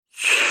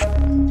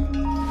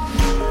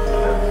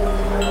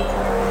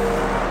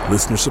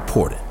Listener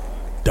supported.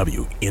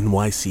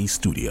 WNYC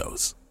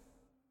Studios.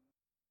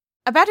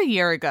 About a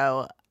year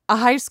ago, a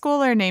high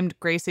schooler named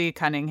Gracie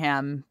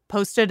Cunningham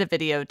posted a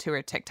video to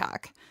her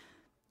TikTok.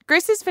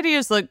 Gracie's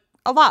videos look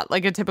a lot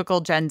like a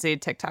typical Gen Z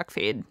TikTok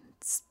feed.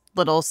 It's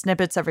little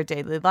snippets of her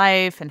daily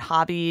life and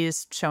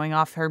hobbies, showing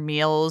off her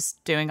meals,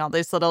 doing all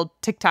these little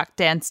TikTok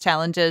dance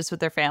challenges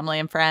with her family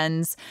and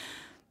friends.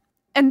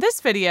 And this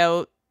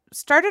video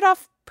started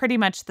off pretty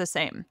much the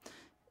same.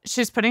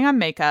 She's putting on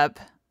makeup,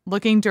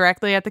 looking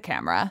directly at the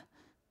camera.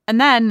 And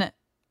then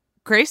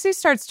Gracie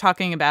starts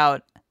talking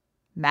about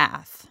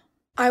math.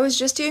 I was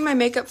just doing my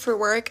makeup for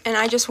work, and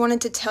I just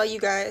wanted to tell you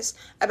guys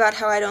about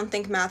how I don't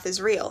think math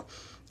is real.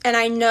 And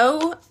I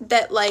know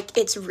that,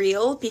 it's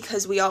real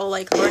because we all,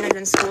 learn it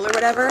in school or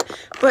whatever,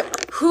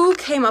 but who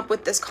came up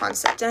with this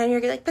concept? And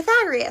you're like,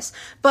 Pythagoras.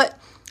 But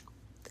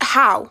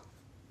how?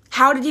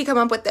 How did he come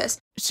up with this?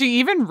 She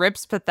even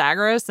rips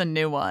Pythagoras a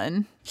new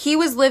one. He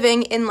was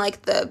living in,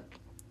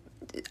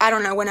 I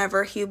don't know,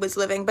 whenever he was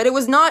living, but it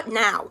was not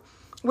now,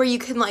 where you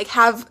can,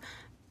 have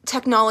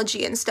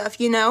technology and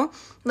stuff, you know?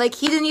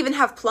 He didn't even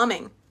have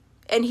plumbing.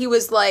 And he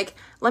was like,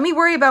 let me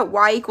worry about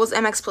y equals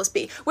mx plus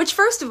b. Which,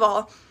 first of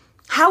all,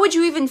 how would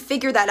you even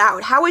figure that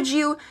out? How would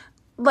you,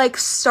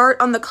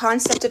 start on the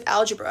concept of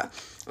algebra?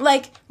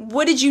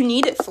 What did you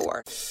need it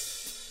for?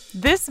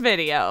 This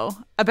video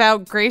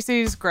about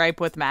Gracie's gripe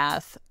with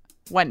math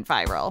went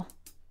viral.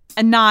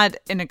 And not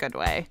in a good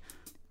way.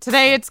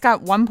 Today, it's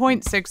got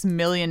 1.6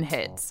 million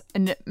hits,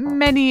 and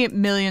many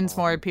millions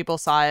more people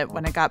saw it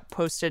when it got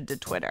posted to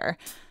Twitter.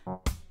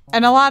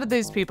 And a lot of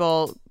these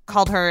people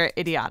called her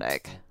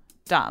idiotic,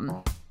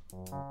 dumb.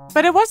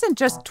 But it wasn't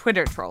just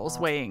Twitter trolls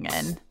weighing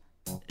in.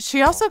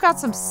 She also got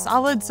some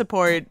solid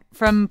support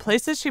from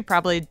places she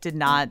probably did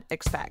not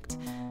expect.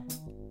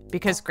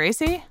 Because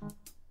Gracie,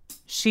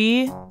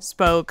 she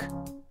spoke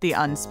the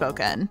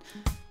unspoken.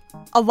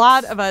 A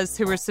lot of us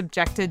who were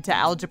subjected to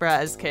algebra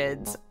as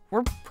kids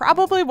were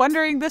probably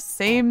wondering the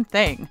same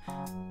thing.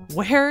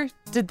 Where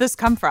did this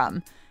come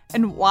from?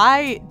 And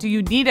why do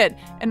you need it?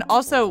 And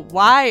also,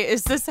 why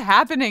is this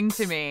happening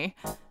to me?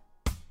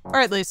 Or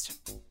at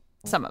least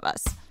some of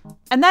us.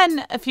 And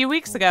then a few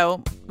weeks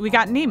ago, we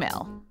got an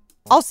email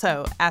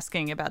also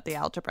asking about the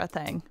algebra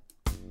thing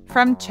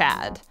from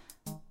Chad.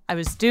 I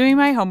was doing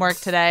my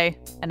homework today,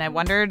 and I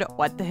wondered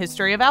what the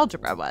history of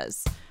algebra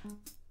was.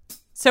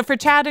 So for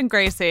Chad and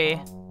Gracie,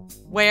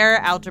 where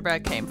algebra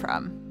came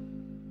from.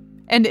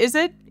 And is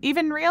it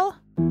even real?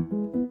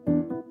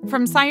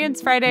 From Science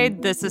Friday,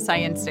 this is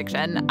Science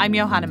Diction. I'm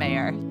Johanna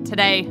Mayer.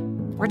 Today,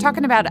 we're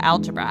talking about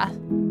algebra.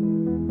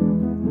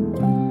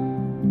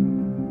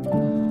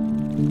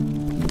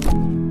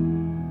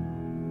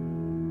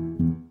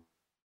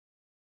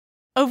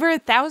 Over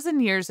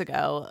 1,000 years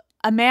ago,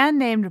 a man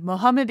named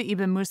Muhammad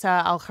ibn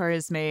Musa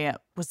al-Khwarizmi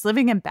was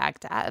living in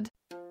Baghdad.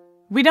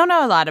 We don't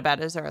know a lot about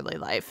his early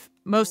life.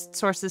 Most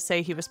sources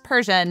say he was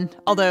Persian,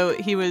 although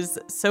he was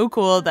so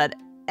cool that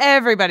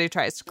everybody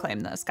tries to claim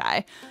this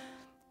guy.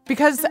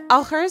 Because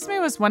al-Khwarizmi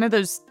was one of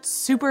those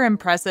super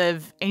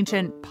impressive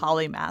ancient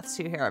polymaths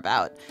you hear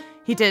about.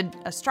 He did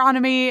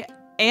astronomy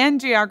and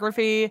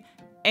geography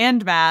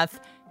and math.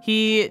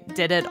 He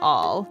did it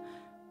all.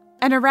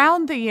 And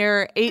around the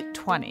year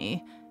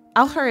 820,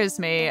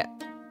 al-Khwarizmi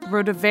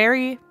wrote a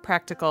very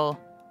practical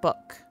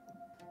book.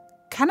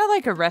 Kind of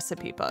like a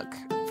recipe book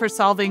for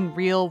solving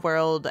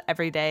real-world,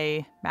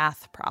 everyday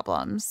math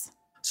problems.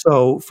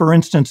 So, for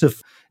instance,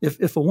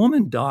 if a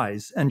woman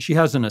dies and she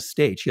has an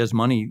estate, she has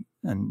money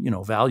and,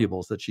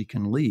 valuables that she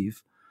can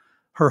leave,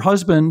 her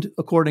husband,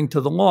 according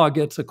to the law,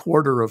 gets a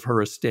quarter of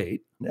her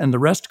estate, and the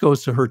rest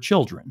goes to her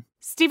children.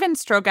 Stephen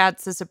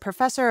Strogatz is a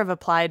professor of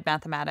applied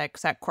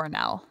mathematics at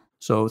Cornell.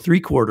 So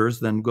 3/4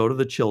 then go to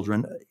the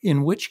children,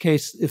 in which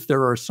case, if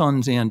there are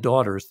sons and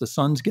daughters, the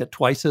sons get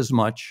twice as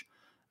much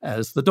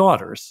as the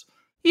daughters.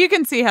 You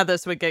can see how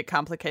this would get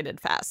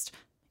complicated fast.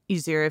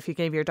 Easier if you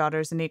gave your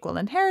daughters an equal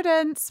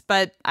inheritance,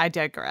 but I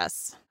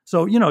digress.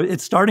 So,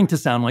 it's starting to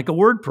sound like a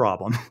word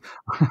problem.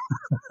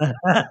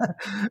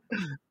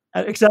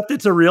 Except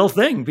it's a real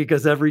thing,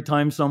 because every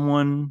time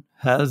someone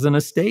has an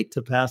estate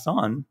to pass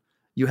on,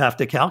 you have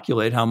to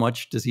calculate how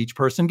much does each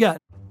person get.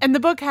 And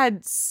the book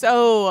had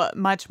so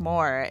much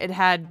more. It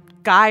had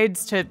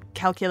guides to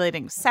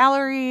calculating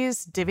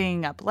salaries,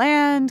 divvying up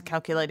land,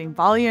 calculating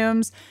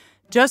volumes,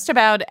 just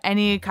about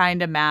any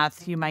kind of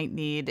math you might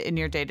need in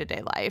your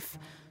day-to-day life.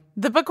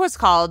 The book was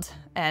called,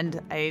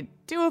 and I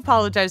do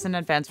apologize in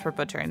advance for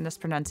butchering this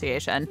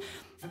pronunciation,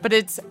 but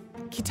it's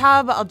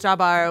Kitab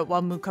al-Jabar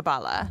wal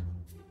Muqabala,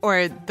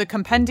 or the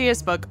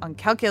compendious book on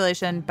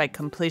calculation by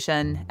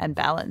completion and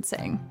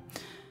balancing.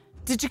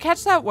 Did you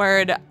catch that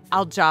word,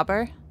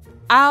 al-Jabar?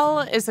 Al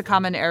is a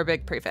common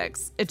Arabic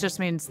prefix. It just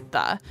means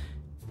the.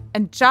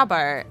 And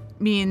Jabar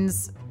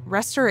means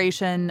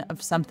restoration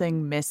of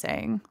something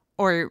missing,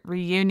 or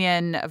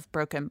reunion of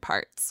broken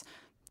parts.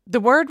 The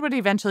word would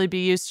eventually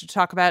be used to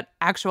talk about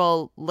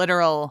actual,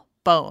 literal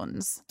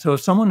bones. So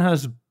if someone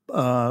has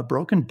a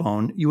broken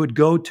bone, you would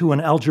go to an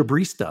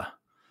algebrista.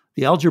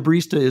 The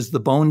algebrista is the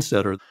bone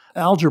setter.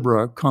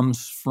 Algebra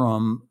comes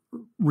from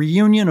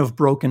reunion of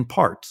broken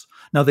parts.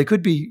 Now, they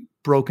could be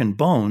broken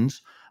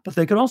bones, but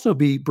they could also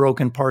be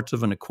broken parts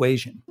of an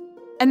equation.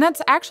 And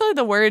that's actually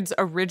the word's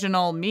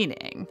original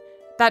meaning.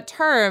 That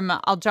term,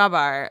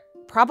 aljabar,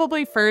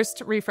 probably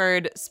first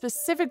referred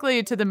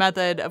specifically to the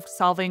method of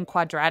solving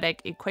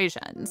quadratic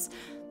equations.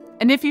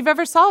 And if you've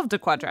ever solved a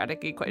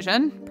quadratic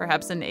equation,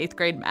 perhaps in 8th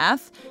grade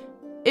math,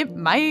 it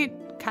might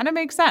kind of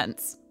make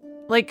sense.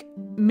 Like,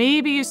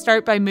 maybe you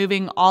start by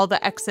moving all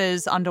the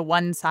x's onto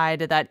one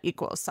side of that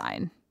equals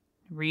sign,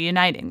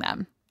 reuniting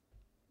them.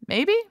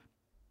 Maybe?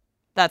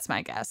 That's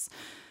my guess.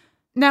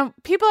 Now,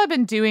 people have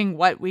been doing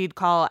what we'd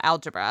call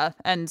algebra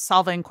and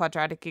solving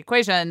quadratic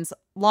equations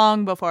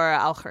long before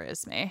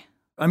Al-Khwarizmi.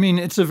 I mean,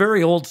 it's a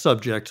very old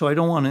subject, so I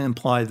don't want to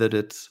imply that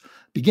it's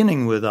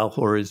beginning with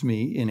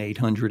Al-Khwarizmi in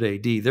 800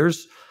 AD.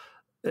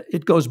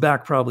 It goes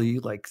back probably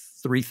like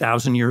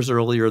 3,000 years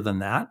earlier than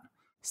that.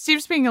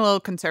 Steve's being a little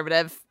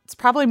conservative. It's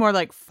probably more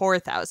like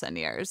 4,000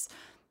 years.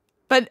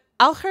 But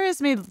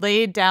Al-Khwarizmi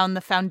laid down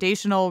the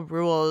foundational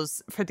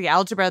rules for the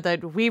algebra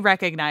that we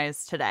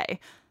recognize today.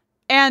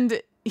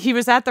 And he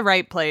was at the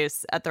right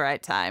place at the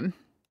right time.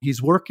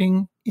 He's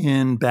working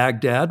in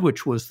Baghdad,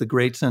 which was the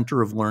great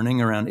center of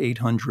learning around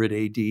 800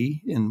 AD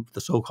in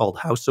the so-called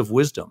House of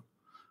Wisdom,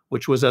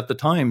 which was at the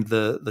time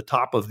the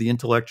top of the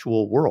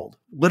intellectual world,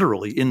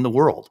 literally in the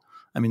world.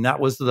 I mean, that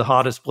was the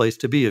hottest place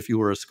to be if you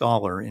were a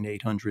scholar in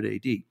 800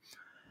 AD.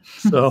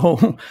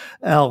 So,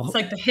 it's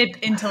like the hip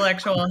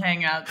intellectual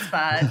hangout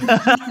spot.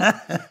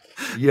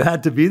 You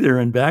had to be there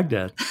in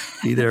Baghdad.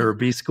 Be there or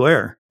be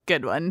square.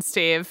 Good one,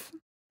 Steve.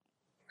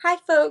 Hi,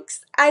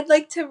 folks. I'd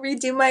like to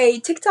redo my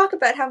TikTok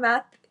about how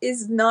math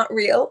is not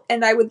real,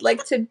 and I would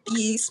like to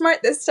be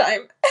smart this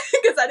time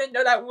because I didn't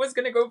know that was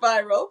going to go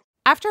viral.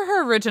 After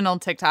her original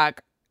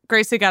TikTok,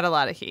 Gracie got a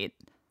lot of heat.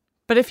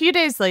 But a few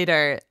days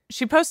later,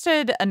 she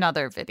posted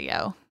another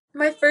video.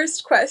 My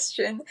first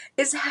question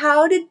is,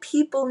 how did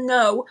people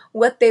know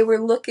what they were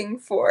looking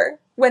for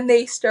when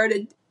they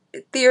started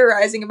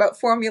theorizing about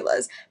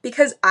formulas?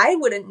 Because I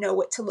wouldn't know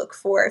what to look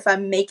for if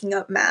I'm making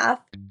up math.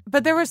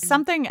 But there was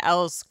something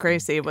else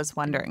Gracie was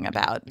wondering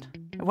about.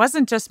 It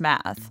wasn't just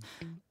math.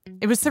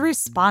 It was the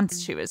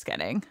response she was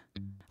getting.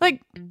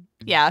 Like,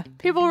 yeah,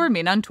 people were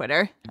mean on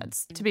Twitter.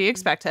 That's to be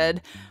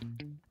expected.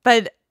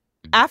 But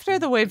after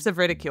the waves of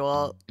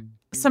ridicule,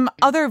 some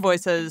other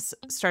voices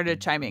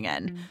started chiming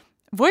in.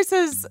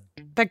 Voices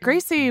that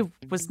Gracie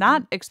was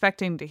not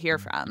expecting to hear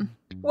from.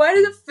 Why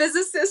did a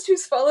physicist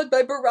who's followed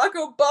by Barack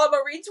Obama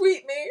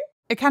retweet me?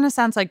 It kind of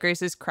sounds like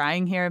Gracie's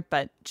crying here,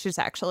 but she's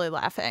actually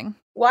laughing.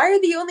 Why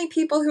are the only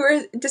people who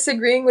are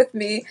disagreeing with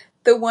me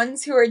the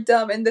ones who are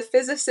dumb, and the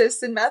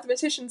physicists and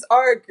mathematicians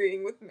are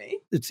agreeing with me?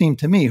 It seemed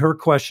to me her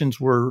questions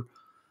were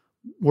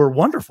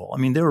wonderful. I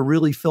mean, they were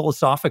really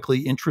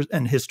philosophically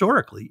and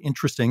historically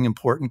interesting,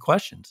 important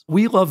questions.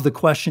 We love the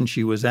question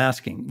she was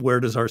asking. Where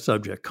does our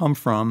subject come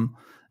from?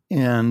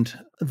 And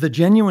the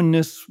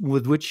genuineness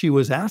with which she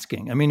was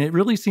asking. I mean, it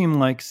really seemed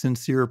like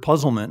sincere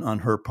puzzlement on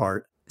her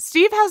part.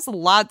 Steve has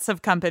lots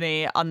of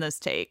company on this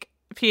take.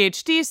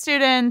 PhD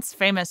students,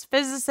 famous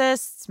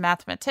physicists,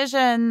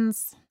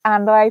 mathematicians.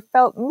 And I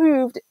felt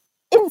moved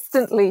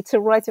instantly to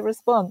write a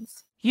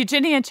response.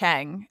 Eugenia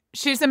Cheng.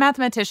 She's a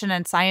mathematician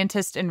and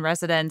scientist in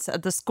residence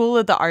at the School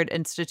of the Art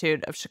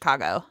Institute of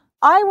Chicago.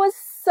 I was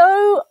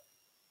so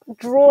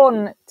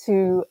drawn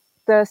to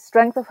the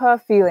strength of her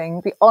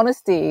feeling, the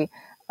honesty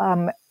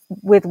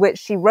with which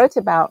she wrote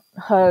about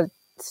her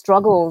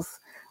struggles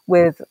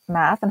with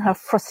math and her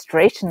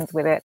frustrations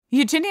with it.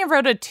 Eugenia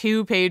wrote a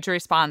 2-page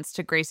response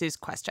to Gracie's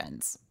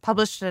questions,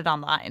 published it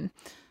online.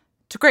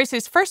 To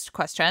Gracie's first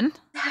question,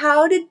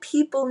 how did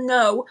people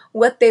know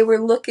what they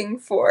were looking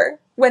for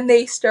when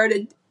they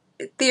started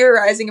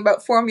theorizing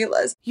about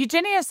formulas?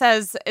 Eugenia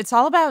says it's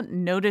all about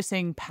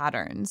noticing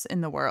patterns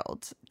in the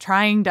world,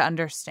 trying to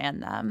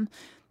understand them.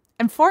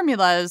 And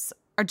formulas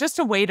are just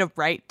a way to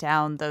write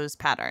down those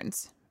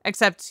patterns,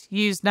 except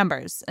use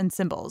numbers and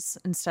symbols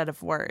instead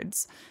of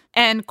words.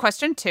 And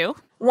question 2.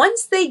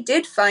 Once they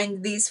did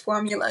find these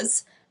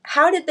formulas,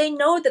 how did they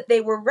know that they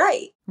were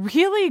right?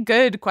 Really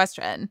good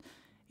question.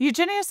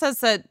 Eugenia says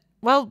that,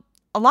 well,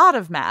 a lot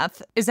of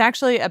math is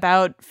actually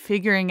about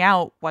figuring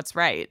out what's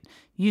right,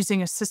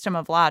 using a system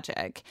of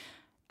logic.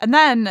 And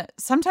then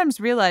sometimes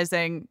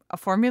realizing a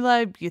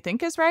formula you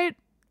think is right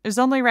is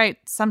only right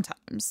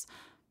sometimes.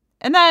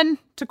 And then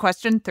to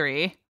question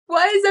 3.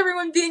 Why is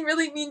everyone being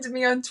really mean to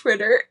me on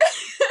Twitter?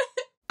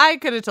 I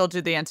could have told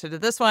you the answer to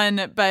this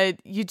one, but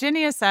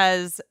Eugenia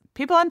says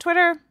people on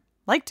Twitter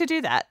like to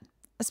do that,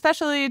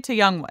 especially to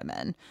young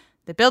women.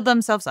 They build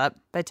themselves up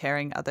by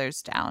tearing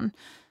others down.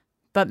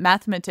 But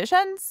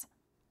mathematicians,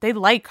 they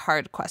like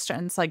hard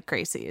questions like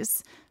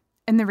Gracie's.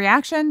 And the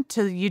reaction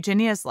to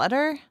Eugenia's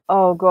letter?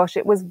 Oh gosh,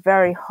 it was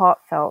very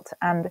heartfelt.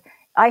 And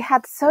I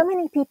had so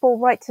many people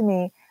write to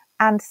me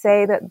and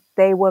say that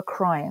they were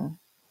crying.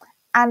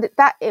 And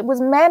that it was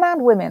men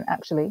and women,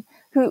 actually,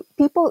 who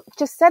people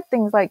just said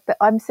things like that.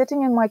 I'm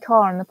sitting in my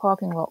car in the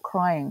parking lot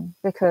crying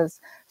because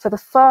for the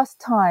first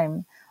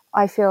time,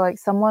 I feel like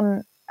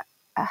someone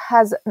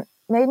has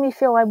made me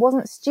feel I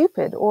wasn't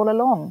stupid all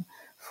along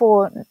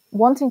for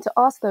wanting to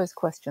ask those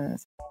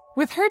questions.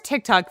 With her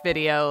TikTok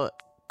video,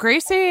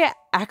 Gracie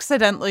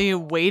accidentally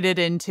waded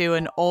into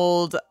an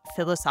old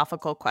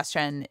philosophical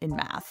question in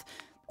math,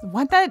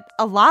 one that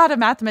a lot of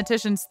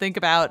mathematicians think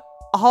about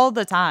all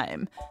the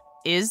time.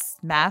 Is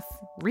math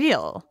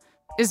real?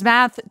 Is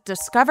math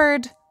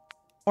discovered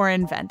or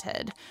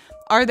invented?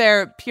 Are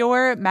there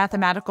pure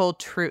mathematical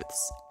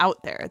truths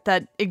out there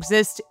that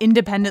exist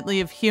independently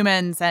of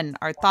humans and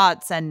our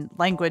thoughts and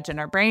language in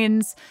our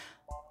brains?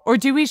 Or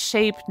do we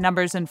shape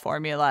numbers and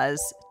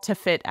formulas to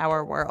fit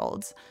our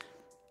worlds?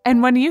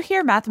 And when you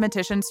hear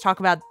mathematicians talk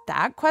about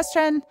that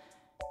question,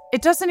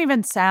 it doesn't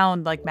even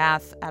sound like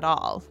math at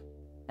all.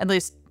 At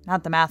least,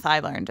 not the math I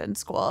learned in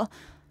school.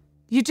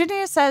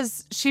 Eugenia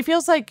says she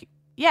feels like,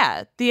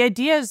 yeah, the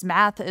ideas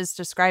math is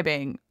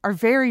describing are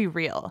very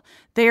real.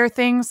 They are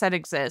things that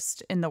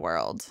exist in the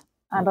world.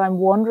 And I'm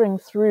wandering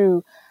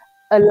through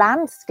a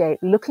landscape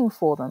looking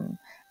for them,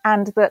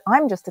 and that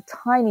I'm just a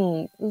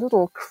tiny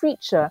little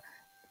creature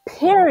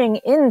peering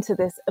into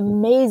this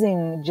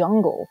amazing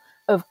jungle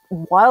of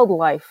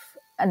wildlife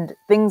and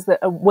things that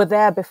were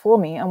there before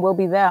me and will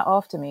be there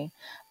after me.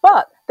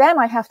 But then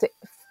I have to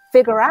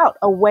figure out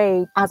a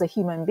way as a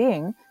human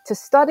being to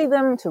study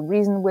them, to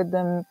reason with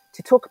them,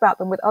 to talk about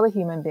them with other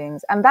human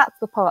beings. And that's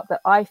the part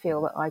that I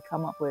feel that I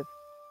come up with.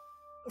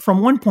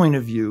 From one point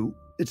of view,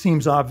 it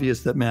seems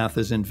obvious that math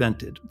is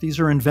invented.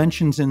 These are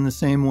inventions in the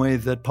same way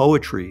that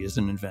poetry is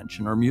an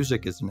invention, or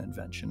music is an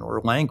invention,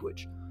 or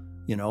language.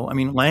 You know, I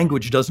mean,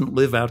 language doesn't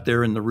live out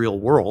there in the real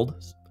world.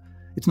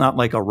 It's not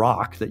like a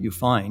rock that you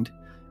find.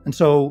 And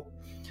so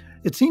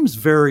it seems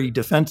very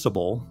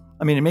defensible.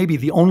 I mean, it may be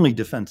the only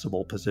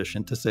defensible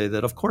position to say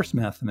that, of course,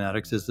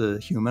 mathematics is a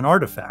human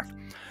artifact.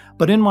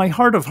 But in my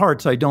heart of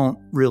hearts, I don't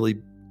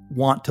really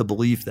want to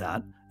believe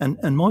that.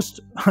 And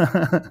most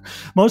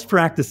most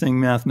practicing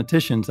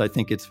mathematicians, I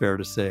think it's fair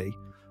to say,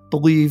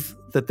 believe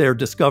that they're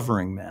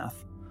discovering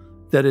math,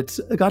 that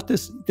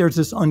there's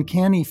this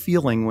uncanny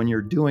feeling when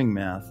you're doing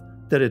math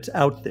that it's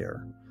out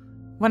there.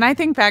 When I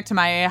think back to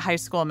my high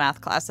school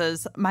math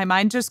classes, my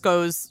mind just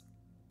goes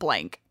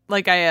blank.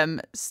 Like I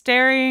am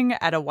staring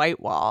at a white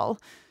wall.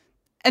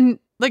 And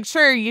like,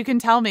 sure, you can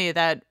tell me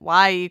that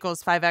y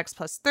equals 5x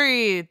plus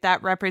 3,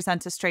 that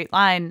represents a straight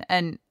line,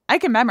 and I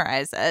can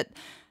memorize it.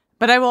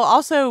 But I will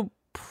also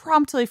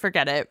promptly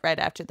forget it right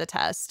after the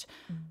test.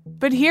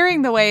 But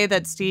hearing the way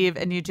that Steve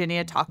and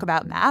Eugenia talk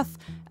about math,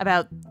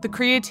 about the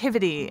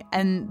creativity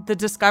and the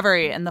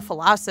discovery and the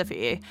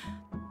philosophy,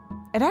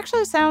 it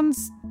actually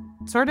sounds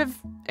sort of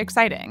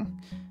exciting.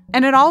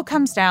 And it all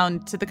comes down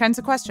to the kinds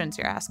of questions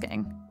you're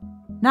asking.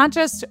 Not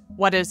just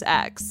what is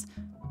X,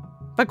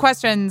 but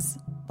questions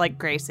like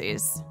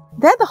Gracie's.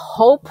 They're the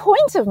whole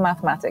point of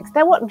mathematics.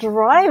 They're what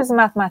drives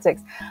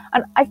mathematics.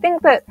 And I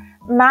think that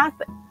math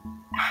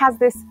has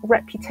this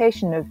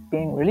reputation of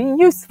being really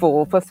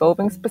useful for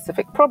solving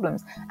specific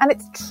problems. And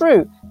it's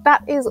true,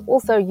 that is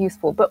also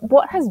useful. But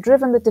what has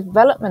driven the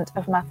development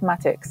of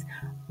mathematics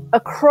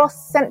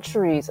across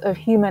centuries of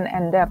human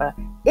endeavor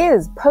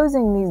is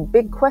posing these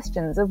big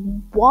questions of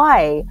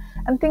why,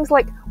 and things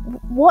like,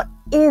 what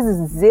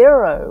is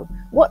zero?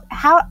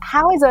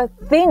 How is a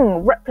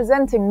thing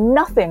representing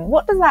nothing?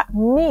 What does that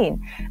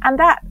mean? And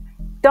that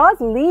does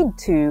lead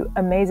to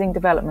amazing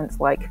developments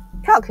like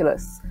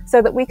calculus, so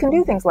that we can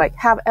do things like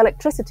have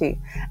electricity.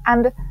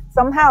 And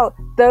somehow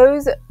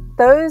those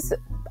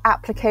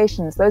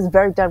applications, those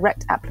very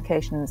direct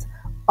applications,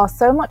 are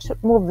so much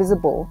more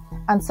visible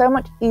and so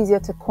much easier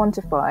to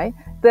quantify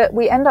that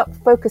we end up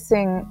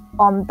focusing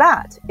on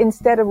that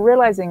instead of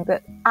realizing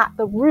that at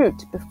the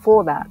root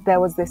before that, there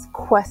was this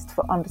quest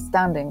for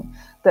understanding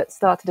that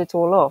started it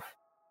all off.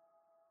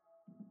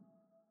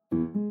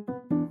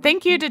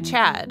 Thank you to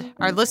Chad,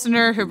 our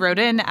listener who wrote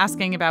in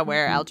asking about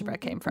where algebra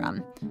came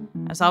from.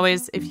 As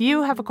always, if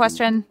you have a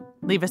question,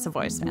 leave us a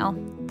voicemail.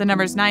 The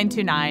number's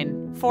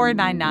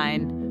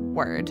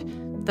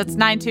 929-499-WORD. That's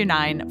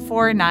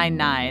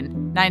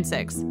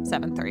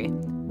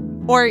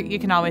 929-499-9673. Or you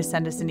can always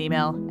send us an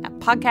email at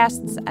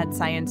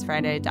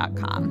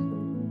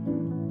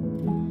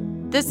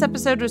podcasts@sciencefriday.com. This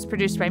episode was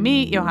produced by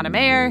me, Johanna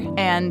Mayer,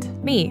 and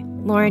me,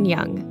 Lauren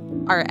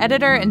Young. Our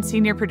editor and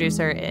senior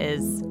producer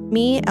is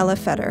me, Ella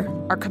Feder.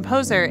 Our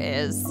composer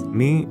is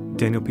me,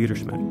 Daniel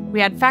Peterschmidt. We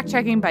had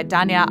fact-checking by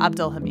Danya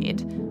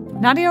Abdulhamid.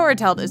 Nadia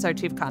Ortelt is our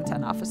chief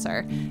content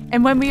officer.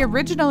 And when we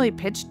originally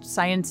pitched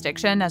Science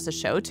Diction as a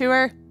show to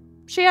her,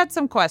 she had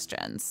some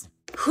questions.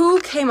 Who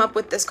came up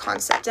with this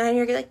concept? And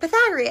you're like,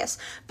 Pythagoras.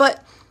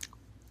 But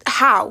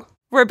how?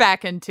 We're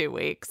back in 2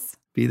 weeks.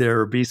 Be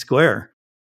there or be square.